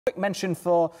Quick mention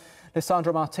for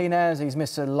Lisandro Martinez. He's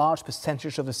missed a large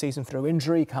percentage of the season through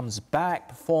injury, comes back,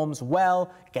 performs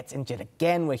well, gets injured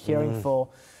again. We're hearing for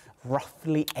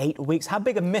roughly 8 weeks. How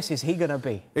big a miss is he going to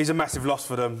be? He's a massive loss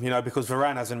for them, you know, because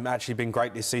Varane hasn't actually been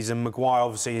great this season. Maguire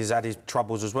obviously has had his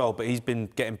troubles as well, but he's been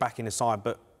getting back in the side.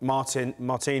 But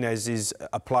Martinez is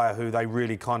a player who they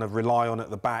really kind of rely on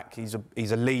at the back. He's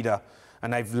a leader,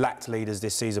 and they've lacked leaders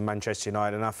this season, Manchester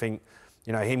United, and I think,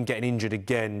 you know, him getting injured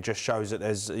again just shows that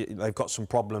they've got some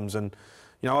problems, and,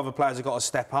 you know, other players have got to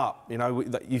step up. You know,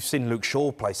 you've seen Luke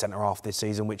Shaw play centre-half this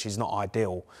season, which is not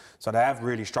ideal. So they have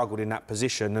really struggled in that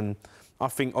position, and I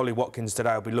think Ollie Watkins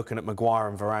today will be looking at Maguire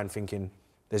and Varane thinking,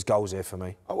 there's goals here for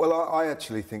me. Well, I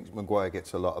actually think Maguire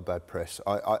gets a lot of bad press,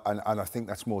 and I think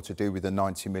that's more to do with the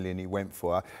 90 million he went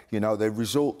for. You know, the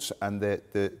results and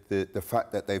the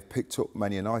fact that they've picked up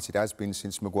Man United has been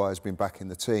since Maguire's been back in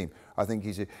the team. I think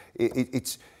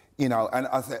it's you know, and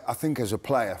I think as a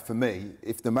player, for me,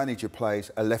 if the manager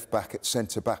plays a left-back at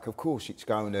centre-back, of course it's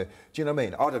going to... Do you know what I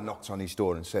mean? I'd have knocked on his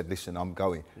door and said, listen, I'm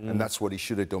going. And that's what he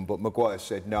should have done. But Maguire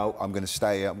said, no, I'm going to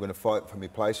stay here, I'm going to fight for my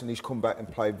place. And he's come back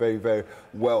and played very, very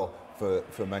well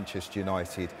for Manchester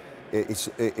United.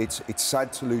 It's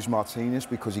sad to lose Martinez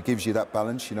because he gives you that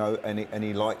balance, you know, and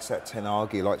he likes that Ten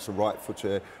Hag. He likes the right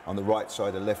footer on the right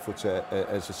side, the left footer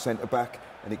as a centre-back,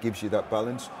 and it gives you that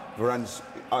balance. Varane's...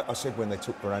 I said when they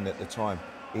took Varane at the time,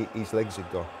 his legs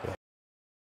had gone. Yeah.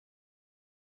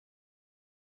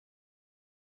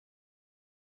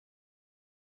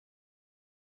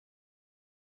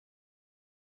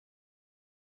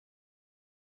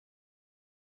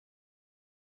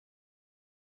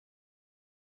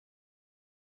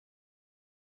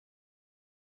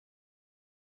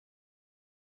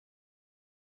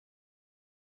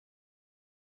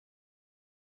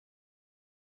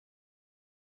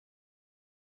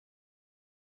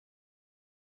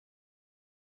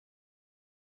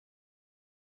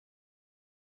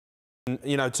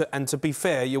 You know, to be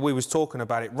fair, we was talking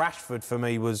about it. Rashford, for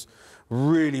me, was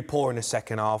really poor in the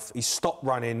second half. He stopped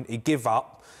running, he gave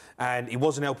up, and he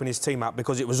wasn't helping his team out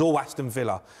because it was all Aston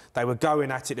Villa. They were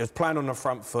going at it, they was playing on the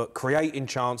front foot, creating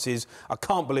chances. I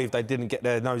can't believe they didn't get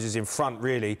their noses in front,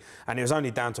 really, and it was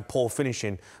only down to poor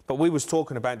finishing. But we was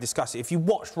talking about, discussing, if you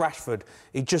watched Rashford,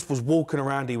 he just was walking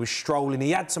around, he was strolling,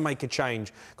 he had to make a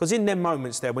change. Because in them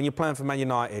moments there, when you're playing for Man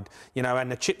United, you know,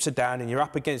 and the chips are down and you're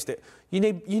up against it, you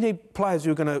need players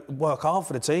who are going to work hard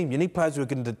for the team. You need players who are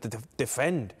going to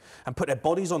defend and put their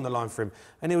bodies on the line for him.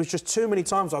 And it was just too many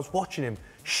times I was watching him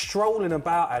strolling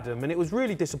about, Adam, and it was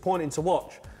really disappointing to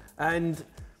watch. And,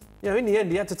 you know, in the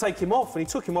end, he had to take him off, and he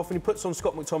took him off and he puts on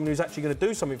Scott McTominay, who's actually going to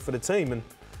do something for the team. And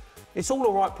it's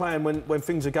all right playing when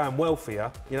things are going well for you,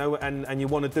 know, and you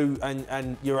want to do,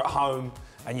 and you're at home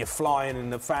and you're flying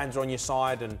and the fans are on your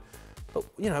side. But,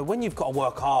 you know, when you've got to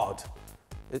work hard...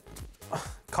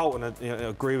 Carlton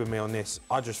agree with me on this.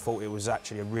 I just thought it was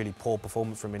actually a really poor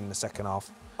performance from him in the second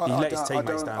half. He let his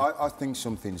teammates down. I think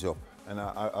something's up, and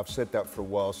I've said that for a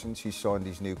while since he signed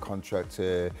his new contract.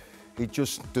 He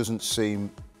just doesn't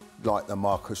seem like the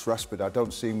Marcus Rashford. I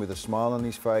don't see him with a smile on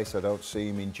his face. I don't see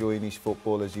him enjoying his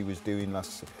football as he was doing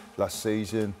last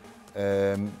season.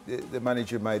 The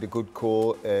manager made a good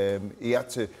call. He had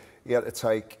to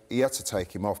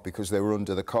take him off because they were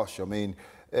under the cosh. I mean,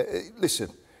 listen.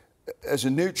 As a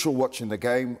neutral watching the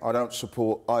game, I don't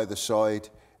support either side.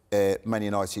 Man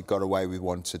United got away with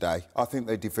one today. I think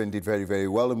they defended very, very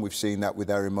well, and we've seen that with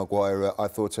Harry Maguire. I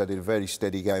thought they did a very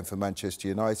steady game for Manchester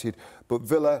United. But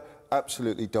Villa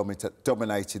absolutely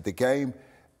dominated the game,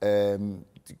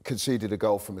 conceded a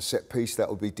goal from a set-piece. That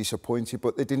would be disappointing,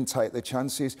 but they didn't take their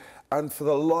chances. And for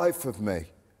the life of me,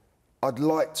 I'd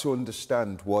like to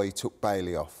understand why he took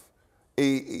Bailey off.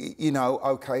 You know,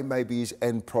 OK, maybe his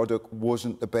end product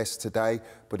wasn't the best today,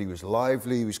 but he was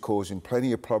lively, he was causing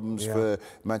plenty of problems for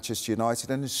Manchester United.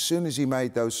 And as soon as he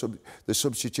made the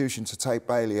substitution to take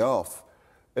Bailey off,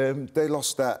 they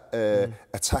lost that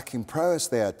attacking prowess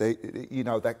they had, you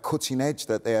know, that cutting edge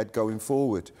that they had going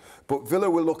forward. But Villa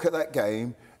will look at that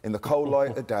game in the cold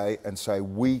light of day and say,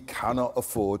 we cannot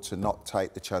afford to not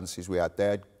take the chances we had. They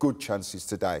had good chances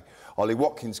today. Ollie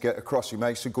Watkins get across, he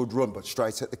makes a good run, but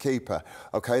straight at the keeper.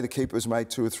 OK, the keeper's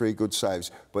made 2 or 3 good saves,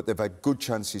 but they've had good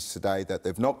chances today that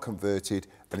they've not converted,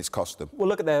 and it's cost them. We'll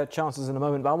look at their chances in a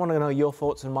moment, but I want to know your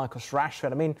thoughts on Marcus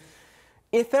Rashford. I mean,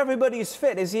 if everybody's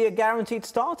fit, is he a guaranteed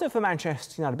starter for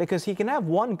Manchester United? Because he can have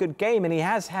one good game, and he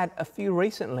has had a few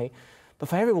recently. But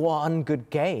for every one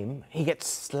good game, he gets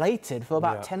slated for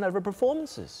about 10 over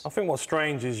performances. I think what's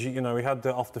strange is, you know, he had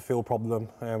the off-the-field problem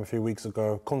a few weeks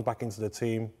ago, comes back into the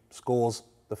team, scores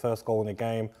the first goal in the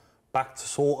game, back to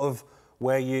sort of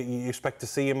where you expect to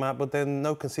see him at, but then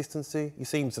no consistency. You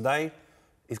see him today,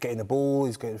 he's getting the ball,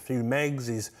 he's getting a few megs,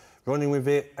 he's running with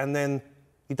it, and then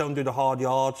you don't do the hard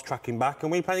yards, tracking back.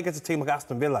 And when you're playing against a team like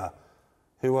Aston Villa,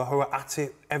 who are at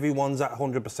it, everyone's at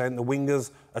 100%, the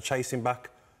wingers are chasing back.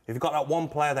 If you've got that one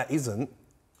player that isn't,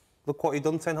 look what you've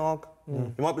done, Ten Hag.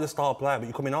 You might be the star player, but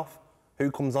you're coming off. Who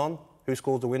comes on? Who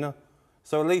scores the winner?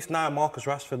 So at least now Marcus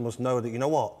Rashford must know that, you know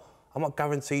what, I'm not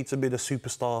guaranteed to be the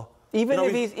superstar. Even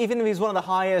if he's one of the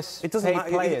highest it doesn't paid matter.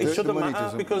 players. It shouldn't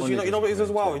matter because you know what it is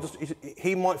as well.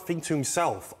 He might think to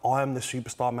himself, I am the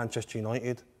superstar of Manchester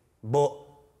United. But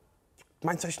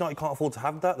Manchester United can't afford to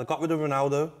have that. They got rid of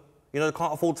Ronaldo. You know, they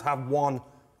can't afford to have one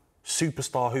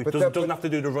superstar who doesn't have to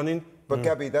do the running. But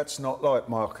Gabby, that's not like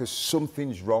Marcus.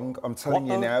 Something's wrong. I'm telling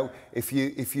you now. If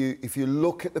you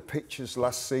look at the pictures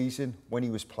last season when he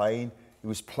was playing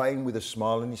with a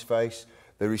smile on his face.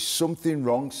 There is something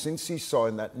wrong since he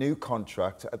signed that new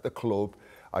contract at the club.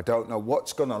 I don't know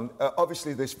what's gone on.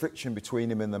 Obviously, there's friction between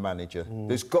him and the manager.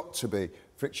 There's got to be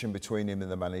friction between him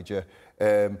and the manager.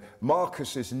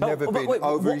 Marcus has never been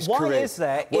over his career. Why is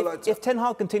there, if Ten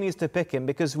Hag continues to pick him,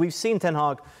 because we've seen Ten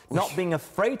Hag not being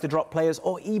afraid to drop players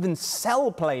or even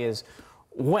sell players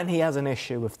when he has an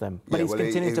issw with them, but he's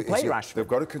continuing to play Rashford. They've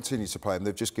got to continue to play him.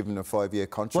 They've just given him a 5-year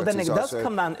contract. Well, then it does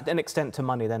come down to an extent to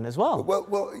money then as well.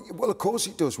 Well, of course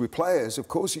it does with players. Of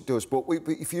course it does. But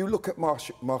if you look at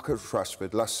Marcus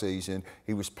Rashford last season,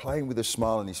 he was playing with a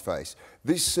smile on his face.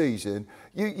 This season,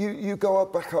 you go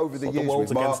back over the years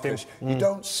with Marcus, you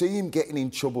don't see him getting in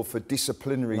trouble for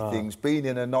disciplinary things, being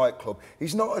in a nightclub.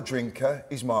 He's not a drinker,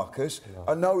 he's Marcus. No.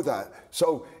 I know that.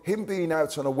 So him being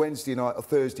out on a Wednesday night or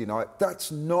Thursday night,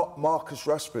 that's not Marcus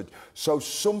Rashford. So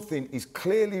something is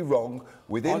clearly wrong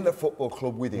within the football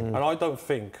club with him. And I don't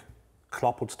think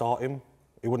Klopp would start him.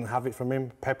 He wouldn't have it from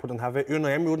him. Pep wouldn't have it.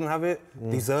 Unai Emery wouldn't have it.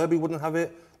 De Zerbi wouldn't have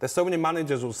it. There's so many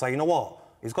managers who will say, you know what?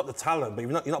 He's got the talent, but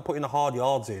you're not putting the hard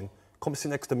yards in. Come sit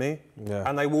next to me. Yeah.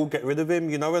 And they will get rid of him,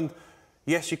 you know. And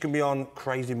yes, you can be on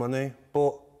crazy money,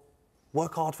 but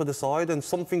work hard for the side, and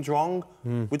something's wrong.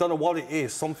 We don't know what it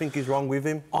is. Something is wrong with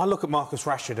him. I look at Marcus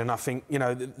Rashford and I think, you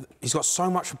know, he's got so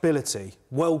much ability,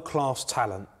 world-class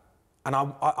talent. And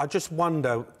I just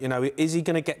wonder, you know, is he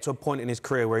going to get to a point in his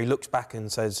career where he looks back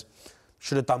and says,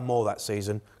 should have done more that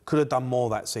season, could have done more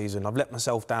that season, I've let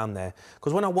myself down there.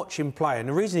 Because when I watch him play, and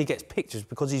the reason he gets picked is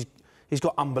because he's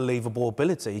got unbelievable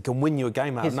ability. He can win you a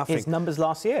game out of nothing. His numbers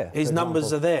last year. His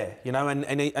numbers are there, you know,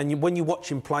 and when you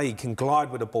watch him play, he can glide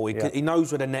with the ball. He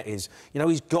knows where the net is. You know,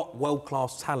 he's got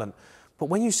world-class talent. But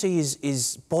when you see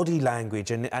his body language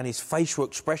and his facial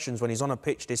expressions when he's on a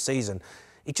pitch this season,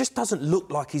 it just doesn't look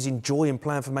like he's enjoying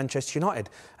playing for Manchester United.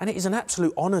 And it is an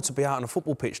absolute honour to be out on a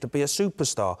football pitch, to be a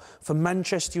superstar for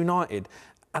Manchester United.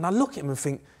 And I look at him and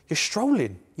think, you're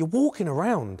strolling, you're walking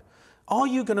around. Are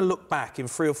you going to look back in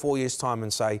 3 or 4 years' time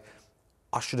and say,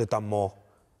 I should have done more?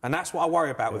 And that's what I worry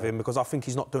about with him, because I think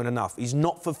he's not doing enough. He's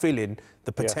not fulfilling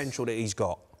the potential that he's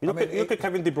got. You look at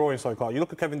Kevin De Bruyne, You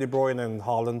look at Kevin De Bruyne and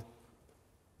Haaland.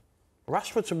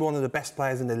 Rashford should be one of the best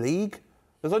players in the league.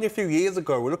 There's only a few years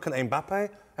ago, we're looking at Mbappe.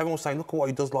 Everyone was saying, look at what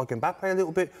he does like Mbappe a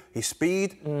little bit. His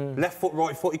speed, left foot,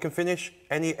 right foot, he can finish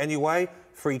any way,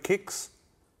 free kicks.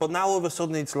 But now all of a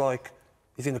sudden it's like,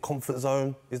 he's in a comfort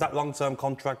zone. Is that long-term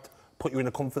contract put you in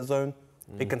a comfort zone?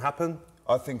 It can happen.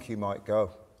 I think he might go.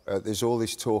 There's all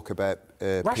this talk about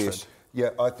Rashford? Yeah,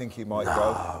 I think he might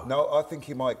go. No, I think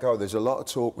he might go. There's a lot of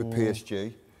talk with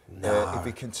PSG. If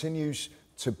he continues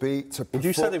to would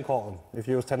you sell him, Carlton, if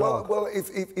you was 10 Hag? Well, if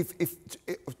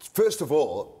first of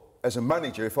all, as a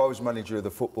manager, if I was manager of the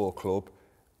football club,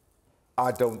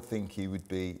 I don't think he would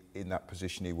be in that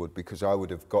position. He would, because I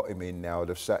would have got him in now. I'd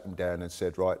have sat him down and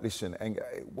said, right, listen,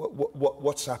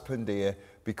 what's happened here?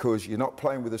 Because you're not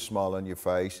playing with a smile on your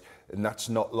face, and that's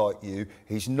not like you.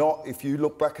 He's not. If you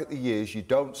look back at the years, you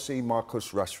don't see Marcus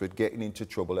Rashford getting into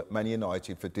trouble at Man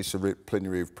United for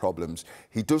disciplinary problems.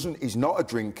 He doesn't. He's not a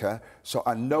drinker, so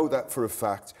I know that for a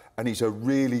fact, and he's a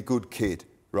really good kid.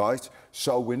 Right?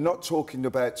 So we're not talking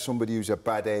about somebody who's a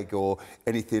bad egg or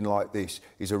anything like this.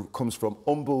 He comes from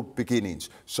humble beginnings.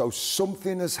 So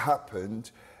something has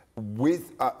happened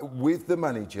with the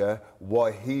manager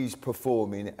why he's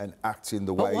performing and acting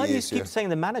the way he is. Why do you keep saying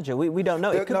the manager? We don't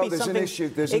know. It could be something.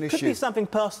 It could be something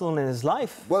personal in his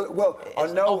life. Well, I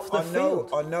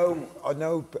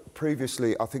know.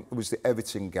 Previously, I think it was the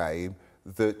Everton game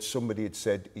that somebody had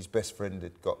said his best friend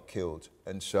had got killed,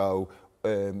 and so.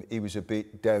 He was a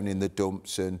bit down in the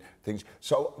dumps and things.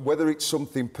 So whether it's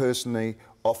something personally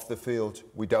off the field,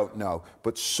 we don't know.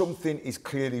 But something is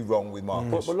clearly wrong with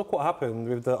Marcus. But look what happened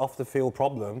with the off-the-field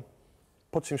problem.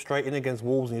 Puts him straight in against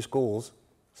Wolves and he scores.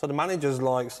 So the manager's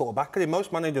like sort of backing him.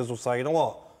 Most managers will say, you know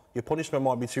what, your punishment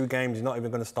might be 2 games, you're not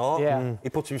even going to start. Yeah. He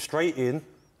puts him straight in.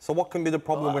 So what can be the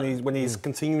problem when he's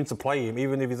continuing to play him,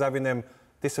 even if he's having them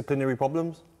disciplinary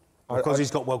problems? Because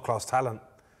he's got world-class talent.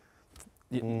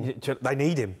 They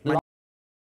need him.